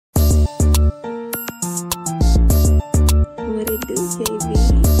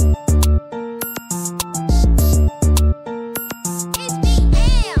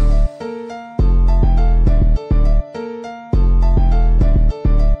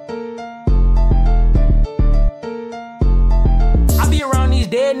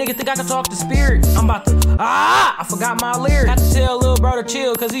think I can talk to spirit? I'm about to, I forgot my lyrics. Had to tell little bro to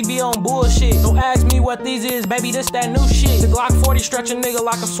chill, cause he be on bullshit. Don't ask me what these is, baby, this that new shit. The Glock 40 stretch a nigga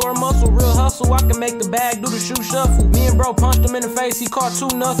like a sore muscle. Real hustle, I can make the bag do the shoe shuffle. Me and bro punched him in the face, he caught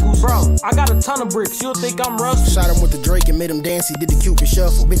 2 knuckles. Bro, I got a ton of bricks, you'll think I'm Russell. Shot him with the Drake and made him dance, he did the Cupid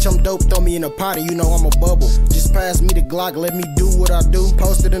shuffle. Bitch, I'm dope, throw me in a potty, you know I'm a bubble. Just pass me the Glock, let me do what I do.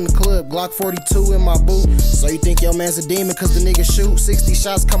 Posted in the club, Glock 42 in my boot. So you think your man's a demon cause the nigga shoot? 60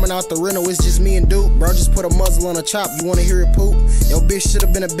 shots coming out the rental, it's just me and Duke. Bro, just put a muzzle on a chop, you wanna hear it poop? Yo, bitch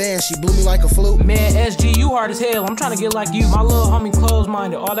should've been a band, she blew me like a flute. Man, SG, you hard as hell, I'm tryna get like you. My little homie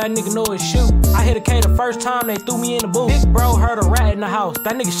close-minded, all that nigga know is shoot. I hit a K the first time they threw me in the booth. Big bro heard a rat in the house,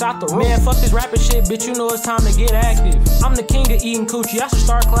 that nigga shot the roof. Man, fuck this rapping shit, bitch, you know it's time to get active. I'm the king of eating coochie, I should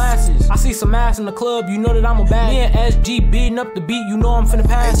start classes. I see some ass in the club, you know that I'm a bad. Me and SG beating up the beat, you know I'm finna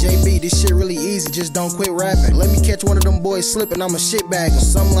pass. Hey JB, this shit really easy, just don't quit rapping. Let me catch one of them boys slipping, I'm a shitbagger.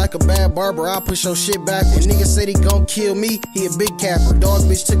 Something like a bad barber, I'll push your shit backwards. Nigga said he gon' kill me, he a big capper. Dog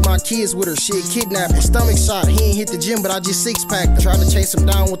bitch took my kids with her, shit kidnapping. Stomach shot, he ain't hit the gym, but I just 6-packed. Tried to chase him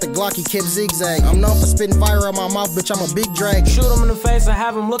down with the Glock, he kept zigzagging. I'm known for spitting fire out my mouth, bitch, I'm a big dragon. Shoot him in the face and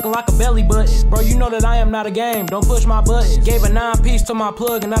have him looking like a belly button. Bro, you know that I am not a game, don't push my buttons. Gave a 9-piece to my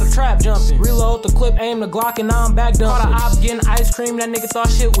plug and now the trap jumping. Reload the clip, aim the Glock and now I'm back dumping. Caught a op getting ice cream, that nigga thought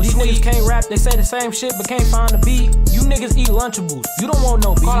shit was sweet. These niggas can't rap, they say the same shit but can't find the beat. You niggas eat Lunchables, you don't want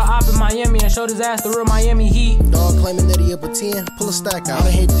no beef. Caught a op in Miami and showed his ass the real Miami heat. Dog claiming that he up a 10, pull a stack out. I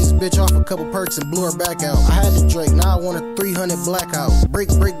done hit this bitch off a couple perks and blew her back out. I had the Drake, now I want a 300 blackout. Brick,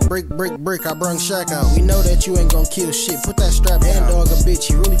 brick, brick, brick, brick, I brung Shaq out. We know that you ain't gon' kill shit, put that strap down. Dog a bitch,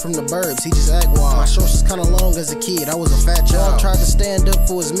 he really from the burbs, he just act wild. My shorts was kinda long as a kid, I was a fat child. Tried to stand up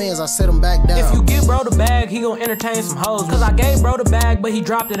for his mans, I set him back down. If you give bro the bag, he gon' entertain some hoes. Cause I gave bro the bag, but he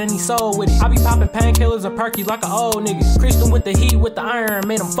dropped it and he sold with it. I be popping painkillers or perkies like an old nigga. Creased him with the heat, with the iron,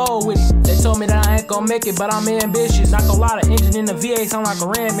 made him fold with it. They told me that I ain't gon' make it, but I'm ambitious. Knock a lot of engine in the V8, sound like a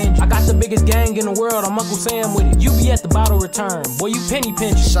Ram engine. I got the biggest gang in the world, I'm Uncle Sam with it. You be at the bottle return, boy, you penny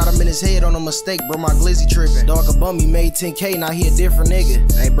pinching. Shot him in his head on a mistake, bro, my glizzy tripping. Dog a bum, he made 10K, now he a different nigga.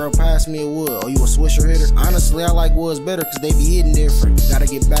 Hey bro, pass me a wood, oh you a swisher hitter? Honestly, I like woods better cause they be hitting different. Gotta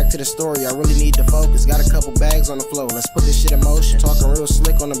get back to the story, I really need to focus. Got a couple bags on the floor, let's put this shit in motion. Talking real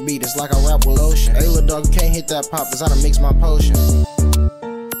slick on the beat, it's like I rap with lotion. Hey little dog, you can't hit that pop cause I done mix my potion.